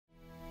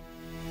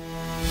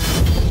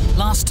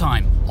last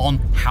time on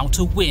how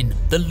to win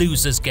the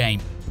loser's game.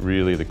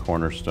 Really the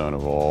cornerstone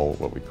of all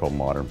what we call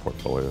modern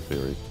portfolio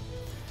theory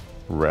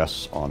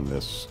rests on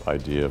this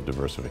idea of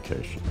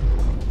diversification.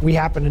 We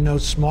happen to know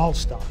small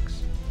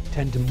stocks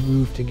tend to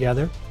move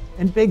together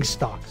and big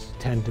stocks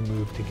tend to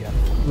move together.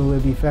 Will there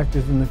be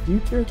factors in the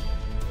future?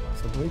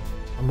 Possibly.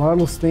 A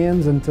model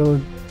stands until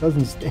it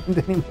doesn't stand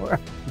anymore,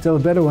 until a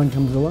better one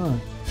comes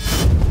along.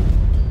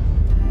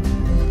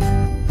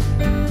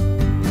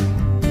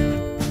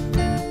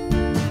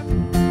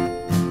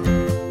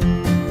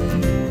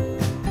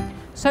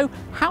 So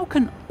how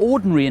can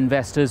ordinary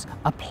investors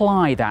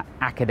apply that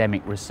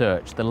academic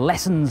research, the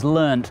lessons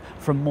learnt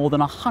from more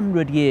than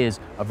 100 years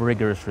of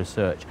rigorous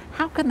research?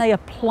 How can they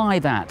apply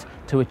that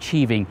to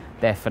achieving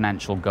their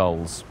financial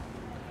goals?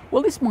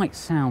 Well, this might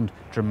sound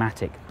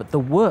dramatic, but the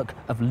work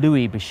of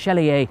Louis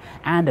Bachelier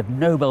and of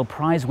Nobel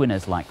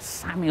Prize-winners like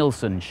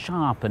Samuelson,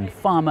 Sharpe and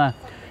Fama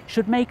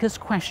should make us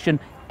question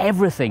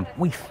everything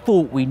we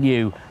thought we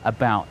knew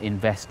about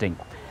investing,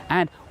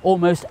 and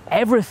almost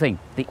everything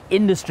the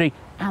industry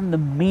and the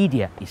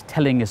media is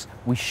telling us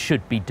we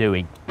should be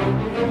doing.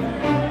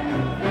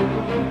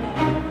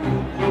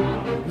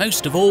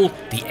 Most of all,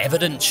 the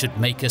evidence should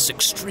make us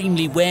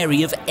extremely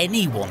wary of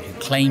anyone who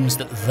claims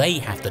that they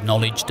have the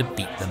knowledge to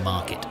beat the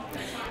market.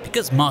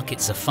 Because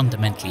markets are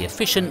fundamentally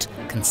efficient,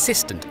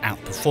 consistent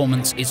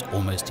outperformance is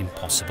almost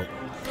impossible.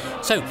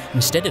 So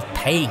instead of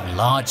paying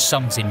large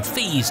sums in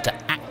fees to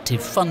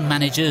active fund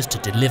managers to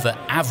deliver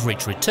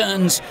average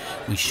returns,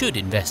 we should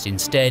invest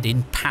instead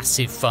in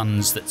passive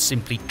funds that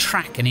simply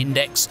track an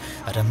index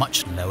at a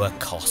much lower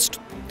cost.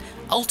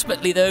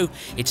 Ultimately, though,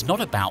 it's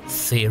not about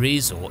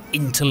theories or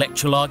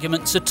intellectual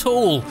arguments at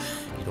all.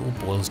 It all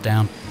boils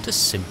down to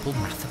simple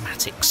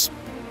mathematics.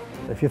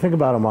 If you think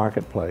about a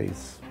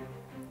marketplace,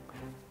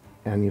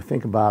 and you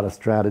think about a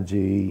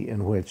strategy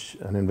in which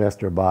an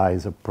investor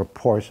buys a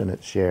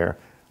proportionate share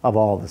of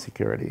all the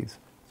securities.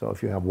 So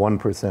if you have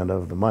 1%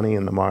 of the money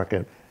in the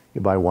market,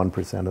 you buy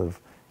 1% of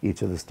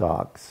each of the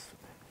stocks.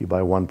 You buy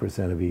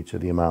 1% of each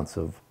of the amounts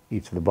of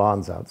each of the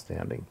bonds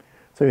outstanding.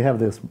 So you have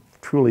this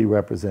truly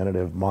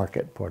representative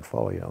market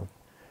portfolio.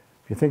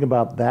 If you think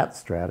about that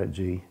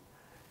strategy,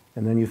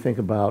 and then you think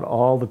about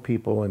all the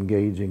people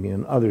engaging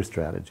in other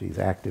strategies,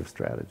 active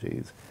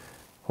strategies,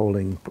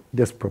 holding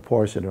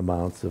disproportionate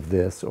amounts of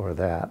this or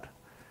that,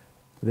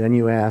 then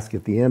you ask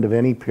at the end of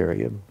any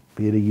period,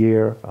 be it a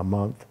year, a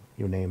month,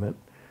 you name it,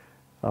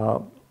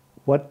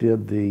 what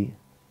did the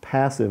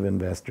passive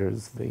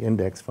investors, the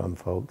index fund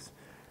folks,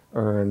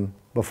 earn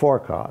before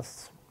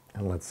costs?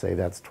 And let's say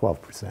that's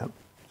 12%,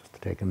 just to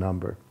take a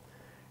number.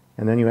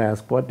 And then you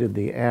ask, what did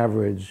the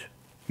average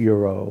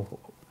euro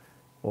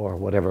or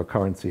whatever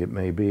currency it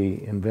may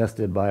be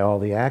invested by all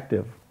the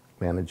active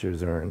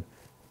managers earn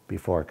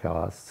before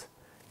costs?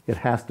 It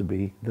has to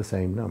be the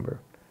same number.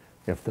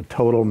 If the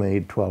total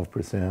made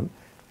 12%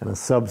 and a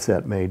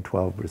subset made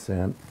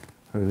 12%,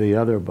 or the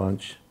other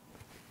bunch,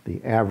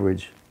 the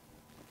average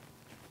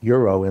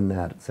euro in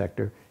that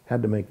sector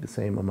had to make the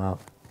same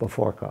amount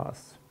before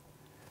costs.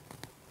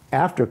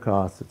 After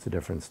costs, it's a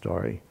different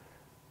story.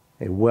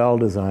 A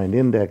well-designed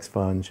index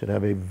fund should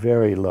have a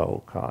very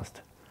low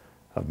cost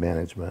of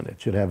management.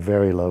 It should have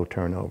very low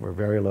turnover,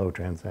 very low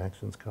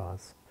transactions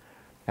costs.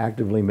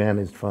 Actively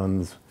managed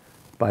funds,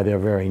 by their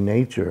very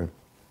nature,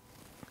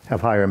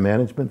 have higher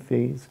management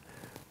fees.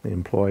 They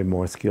employ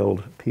more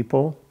skilled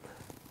people.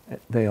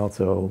 They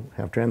also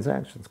have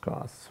transactions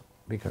costs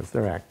because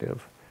they're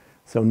active.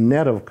 So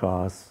net of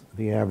costs,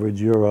 the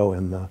average euro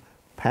in the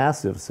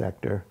passive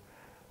sector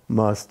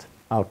must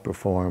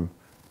outperform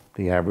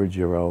the average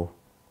euro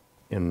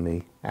in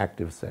the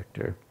active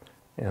sector.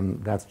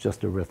 And that's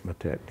just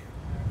arithmetic.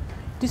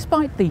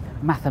 Despite the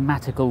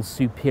mathematical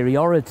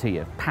superiority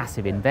of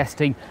passive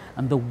investing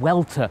and the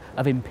welter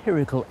of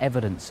empirical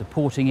evidence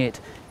supporting it,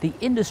 the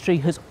industry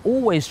has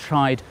always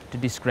tried to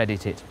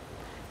discredit it.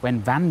 When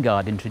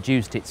Vanguard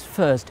introduced its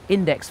first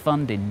index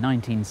fund in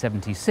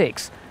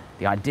 1976,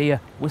 the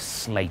idea was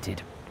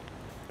slated.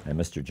 And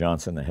Mr.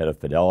 Johnson, the head of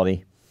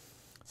Fidelity,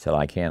 said,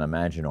 "I can't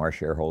imagine our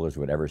shareholders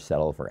would ever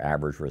settle for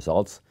average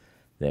results.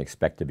 They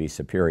expect to be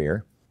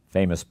superior."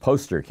 Famous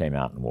poster came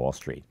out in Wall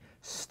Street.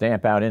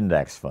 Stamp out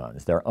index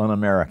funds. They're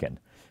un-American.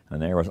 And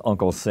there was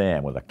Uncle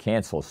Sam with a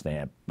cancel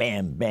stamp.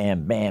 Bam,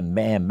 bam, bam,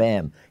 bam,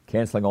 bam.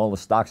 Canceling all the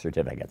stock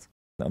certificates.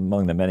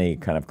 Among the many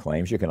kind of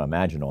claims, you can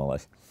imagine all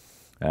this.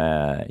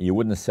 You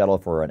wouldn't settle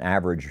for an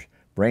average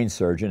brain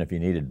surgeon if you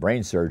needed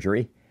brain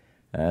surgery.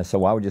 So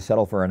why would you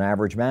settle for an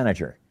average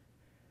manager?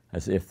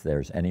 As if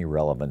there's any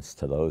relevance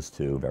to those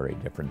two very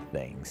different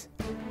things.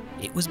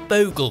 It was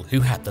Bogle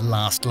who had the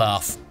last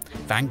laugh.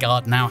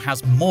 Vanguard now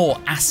has more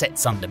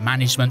assets under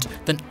management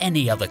than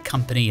any other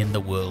company in the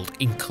world,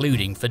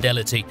 including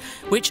Fidelity,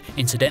 which,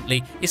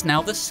 incidentally, is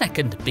now the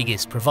second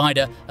biggest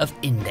provider of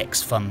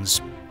index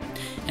funds.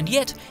 And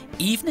yet,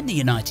 even in the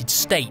United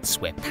States,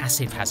 where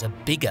passive has a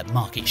bigger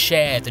market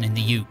share than in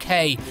the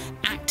UK,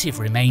 active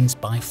remains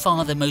by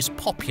far the most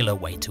popular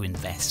way to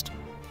invest.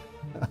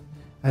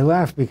 I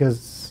laugh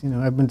because,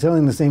 I've been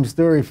telling the same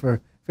story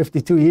for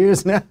 52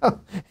 years now.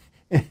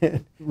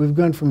 We've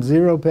gone from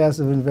zero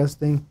passive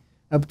investing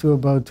up to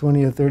about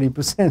 20 or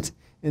 30%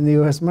 in the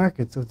U.S.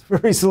 market, so it's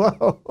very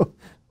slow.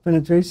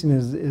 Penetration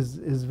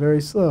is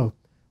very slow.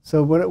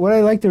 So what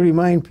I like to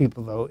remind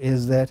people, though,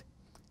 is that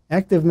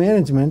active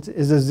management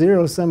is a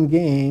zero-sum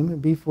game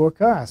before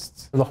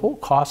costs. The whole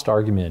cost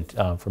argument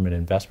from an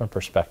investment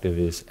perspective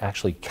is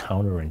actually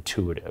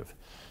counterintuitive.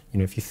 You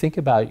know, if you think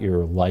about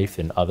your life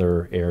in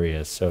other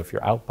areas, so if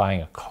you're out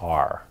buying a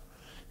car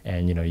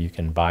and, you know, you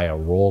can buy a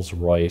Rolls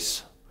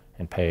Royce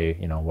and pay,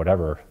 you know,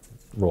 whatever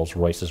Rolls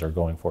Royces are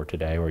going for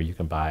today, or you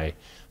can buy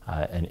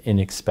an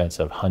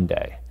inexpensive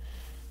Hyundai,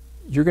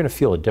 you're going to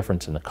feel a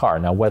difference in the car.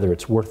 Now, whether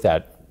it's worth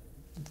that,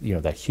 you know,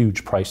 that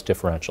huge price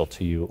differential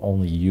to you,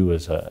 only you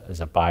as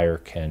a buyer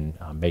can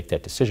make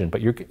that decision.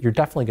 But you're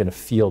definitely going to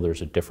feel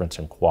there's a difference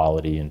in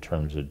quality in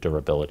terms of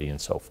durability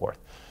and so forth.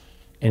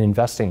 In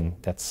investing,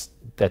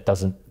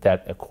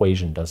 that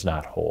equation does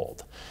not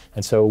hold.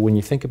 And so when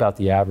you think about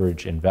the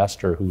average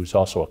investor who's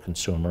also a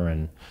consumer,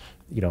 and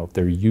you know,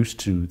 they're used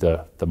to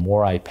the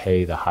more I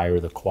pay, the higher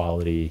the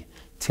quality,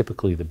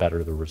 typically the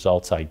better the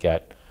results I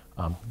get.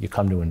 You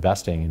come to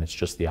investing and it's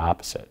just the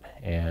opposite.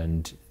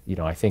 And you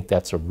know, I think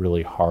that's a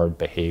really hard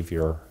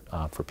behavior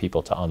for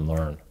people to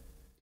unlearn.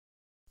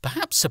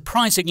 Perhaps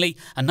surprisingly,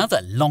 another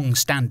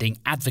long-standing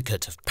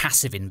advocate of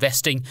passive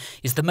investing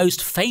is the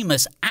most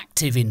famous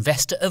active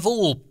investor of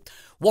all.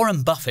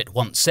 Warren Buffett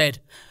once said,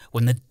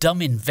 "When the dumb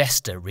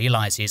investor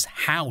realizes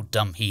how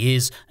dumb he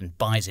is and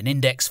buys an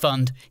index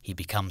fund, he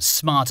becomes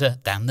smarter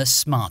than the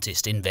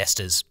smartest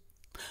investors."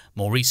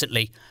 More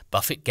recently,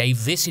 Buffett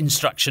gave this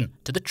instruction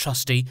to the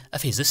trustee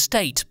of his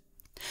estate.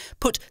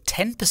 Put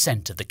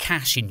 10% of the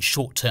cash in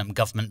short-term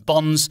government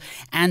bonds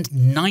and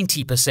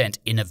 90%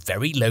 in a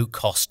very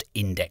low-cost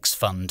index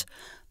fund.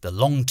 The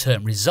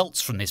long-term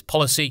results from this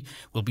policy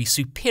will be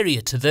superior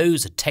to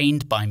those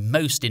attained by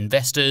most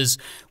investors,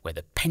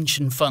 whether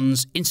pension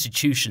funds,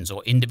 institutions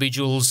or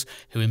individuals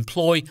who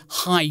employ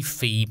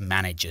high-fee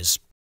managers.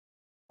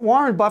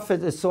 Warren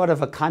Buffett is sort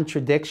of a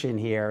contradiction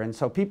here, and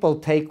so people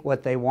take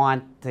what they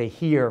want to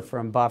hear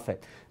from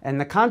Buffett.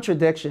 And the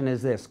contradiction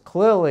is this.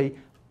 Clearly,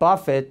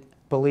 Buffett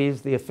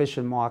believes the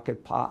efficient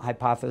market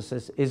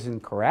hypothesis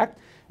isn't correct,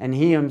 and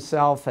he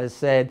himself has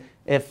said,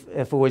 if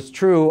it was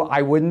true,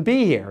 I wouldn't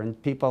be here,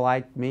 and people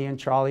like me and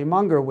Charlie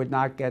Munger would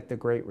not get the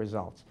great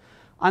results.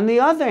 On the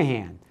other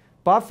hand,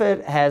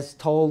 Buffett has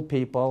told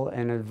people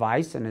in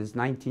advice in his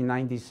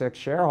 1996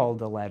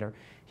 shareholder letter,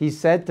 he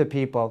said to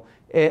people,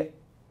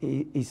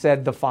 he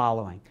said the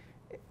following: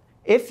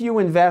 if you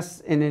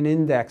invest in an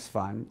index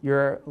fund,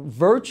 you're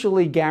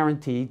virtually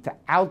guaranteed to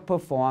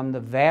outperform the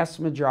vast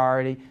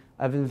majority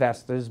of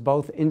investors,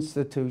 both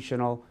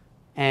institutional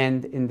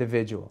and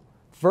individual.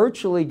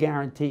 Virtually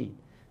guaranteed.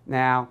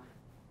 Now,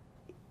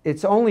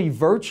 it's only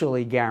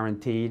virtually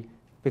guaranteed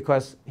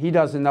because he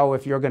doesn't know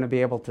if you're going to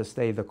be able to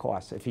stay the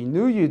course. If he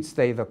knew you'd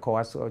stay the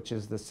course, which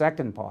is the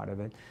second part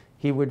of it,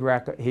 he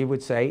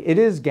would say it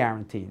is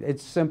guaranteed.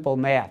 It's simple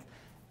math.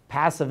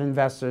 Passive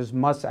investors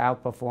must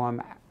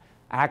outperform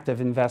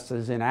active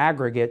investors in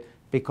aggregate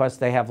because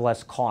they have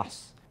less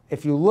costs.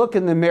 If you look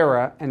in the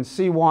mirror and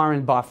see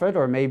Warren Buffett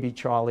or maybe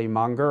Charlie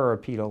Munger or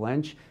Peter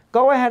Lynch,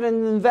 go ahead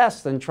and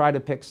invest and try to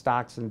pick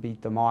stocks and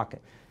beat the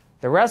market.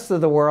 The rest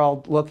of the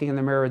world looking in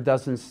the mirror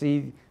doesn't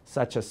see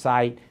such a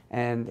sight,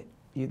 and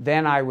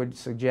then I would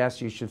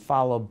suggest you should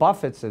follow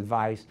Buffett's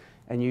advice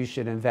and you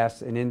should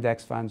invest in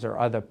index funds or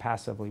other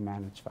passively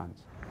managed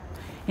funds.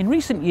 In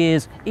recent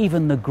years,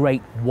 even the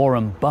great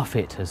Warren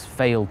Buffett has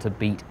failed to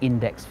beat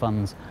index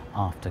funds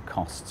after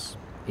costs.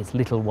 It's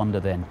little wonder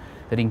then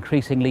that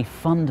increasingly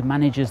fund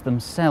managers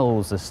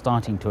themselves are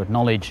starting to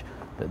acknowledge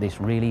that this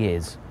really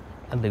is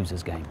a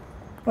loser's game.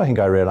 I think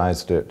I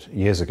realized it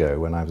years ago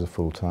when I was a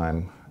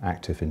full-time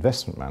active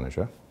investment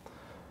manager.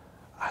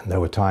 And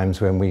there were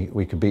times when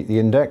we could beat the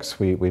index,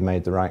 we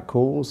made the right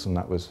calls, and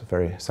that was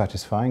very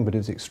satisfying, but it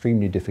was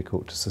extremely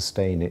difficult to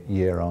sustain it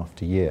year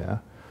after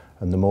year.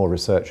 And the more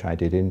research I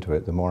did into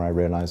it, the more I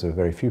realized there were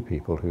very few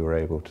people who were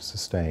able to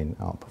sustain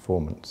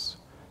outperformance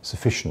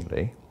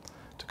sufficiently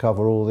to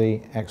cover all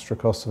the extra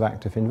costs of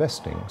active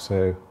investing.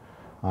 So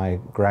I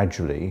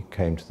gradually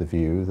came to the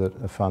view that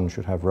a fund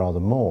should have rather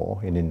more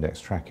in index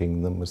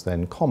tracking than was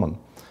then common.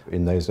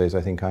 In those days,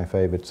 I think I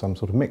favoured some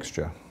sort of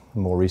mixture.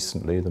 More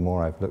recently, the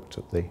more I've looked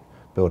at the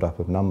build-up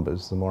of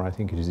numbers, the more I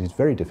think it is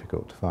very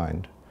difficult to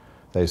find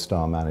those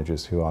star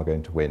managers who are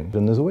going to win.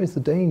 And there's always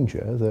the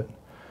danger that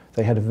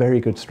they had a very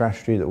good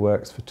strategy that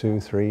works for 2,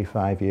 3,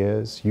 5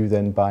 years. You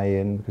then buy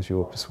in because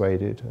you're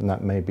persuaded, and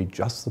that may be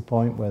just the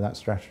point where that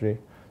strategy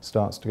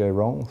starts to go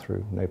wrong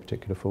through no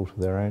particular fault of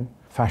their own.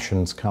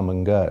 Fashions come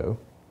and go,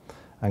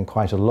 and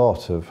quite a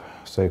lot of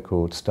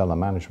so-called stellar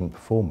management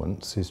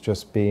performance is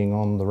just being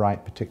on the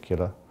right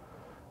particular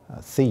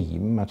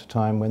theme at a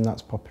time when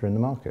that's popular in the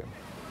market.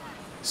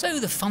 So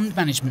the fund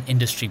management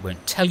industry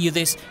won't tell you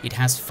this, it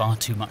has far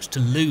too much to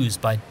lose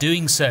by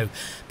doing so.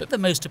 But the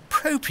most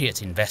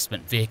appropriate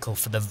investment vehicle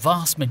for the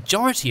vast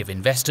majority of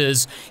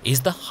investors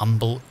is the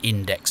humble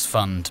index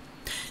fund.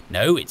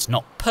 No, it's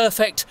not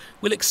perfect.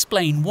 We'll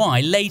explain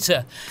why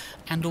later.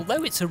 And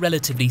although it's a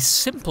relatively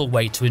simple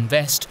way to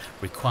invest,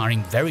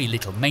 requiring very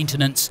little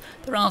maintenance,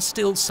 there are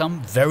still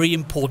some very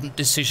important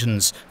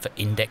decisions for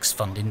index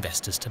fund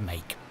investors to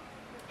make.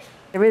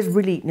 There is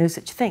really no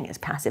such thing as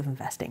passive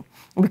investing,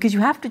 because you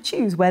have to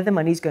choose where the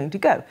money's going to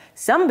go.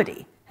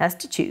 Somebody has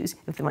to choose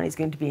if the money's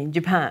going to be in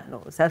Japan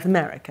or South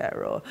America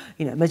or,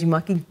 emerging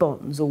market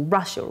bonds or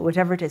Russia or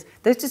whatever it is.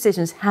 Those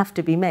decisions have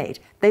to be made.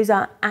 Those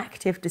are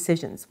active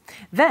decisions.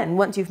 Then,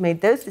 once you've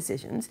made those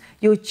decisions,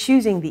 you're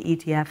choosing the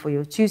ETF or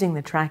you're choosing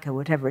the tracker,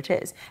 whatever it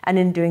is. And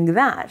in doing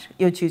that,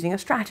 you're choosing a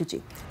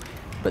strategy.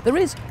 But there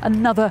is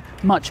another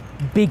much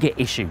bigger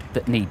issue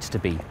that needs to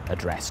be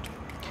addressed.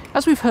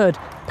 As we've heard,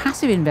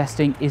 passive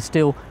investing is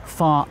still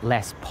far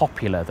less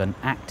popular than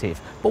active.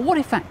 But what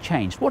if that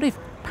changed? What if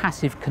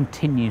passive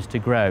continues to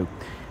grow?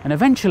 And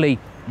eventually,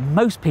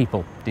 most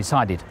people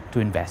decided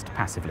to invest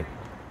passively.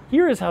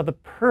 Here is how the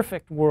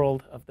perfect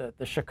world of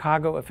the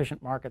Chicago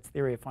efficient markets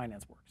theory of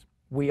finance works.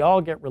 We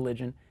all get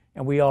religion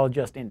and we all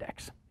just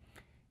index.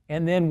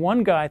 And then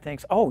one guy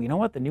thinks, oh, you know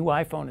what? The new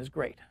iPhone is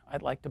great.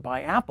 I'd like to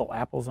buy Apple.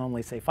 Apple's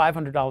only, say,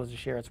 $500 a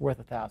share. It's worth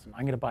 $1,000.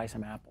 I'm going to buy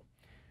some Apple.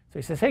 So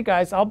he says, hey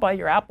guys, I'll buy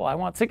your Apple.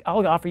 I'll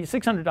offer you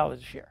 $600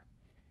 a share.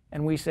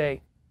 And we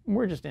say,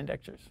 we're just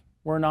indexers.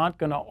 We're not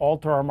going to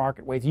alter our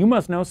market weights. You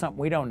must know something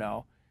we don't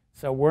know.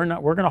 So we're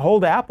going to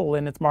hold Apple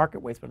in its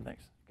market weights. But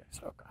thanks. Okay,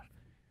 so gosh.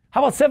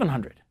 How about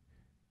 700?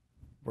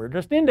 We're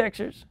just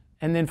indexers.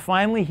 And then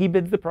finally he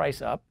bids the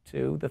price up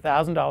to the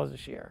 $1,000 a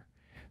share.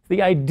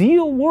 The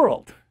ideal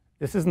world,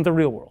 this isn't the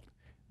real world.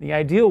 The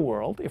ideal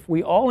world, if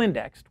we all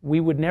indexed, we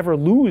would never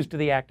lose to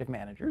the active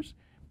managers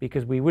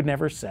because we would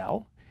never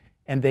sell.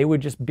 And they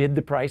would just bid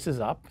the prices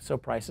up, so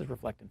prices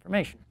reflect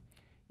information.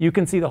 You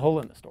can see the hole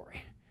in the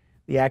story.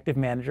 The active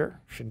manager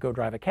should go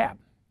drive a cab.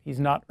 He's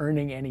not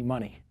earning any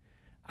money.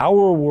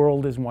 Our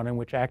world is one in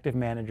which active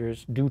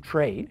managers do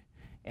trade,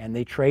 and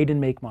they trade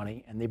and make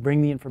money, and they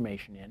bring the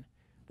information in.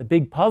 The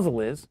big puzzle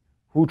is,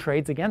 who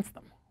trades against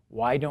them?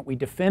 Why don't we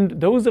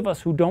defend, those of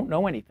us who don't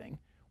know anything,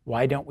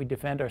 why don't we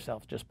defend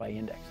ourselves just by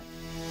indexing?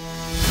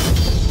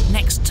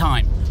 Next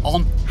time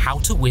on How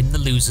to Win the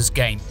Loser's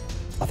Game.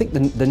 I think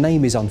the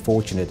name is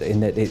unfortunate in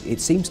that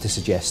it seems to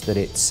suggest that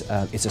it's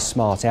a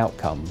smart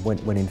outcome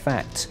when in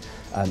fact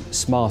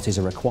smart is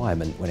a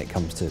requirement when it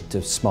comes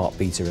to smart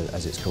beta,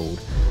 as it's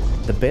called.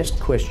 The best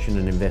question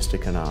an investor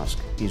can ask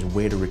is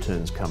where do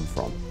returns come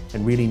from?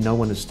 And really no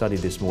one has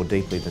studied this more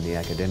deeply than the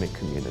academic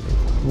community.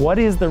 What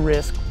is the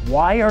risk?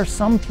 Why are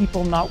some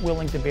people not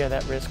willing to bear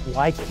that risk?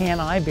 Why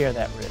can't I bear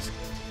that risk?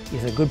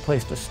 Is a good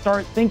place to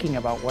start thinking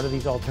about what are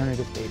these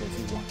alternative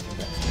betas you want to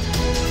invest.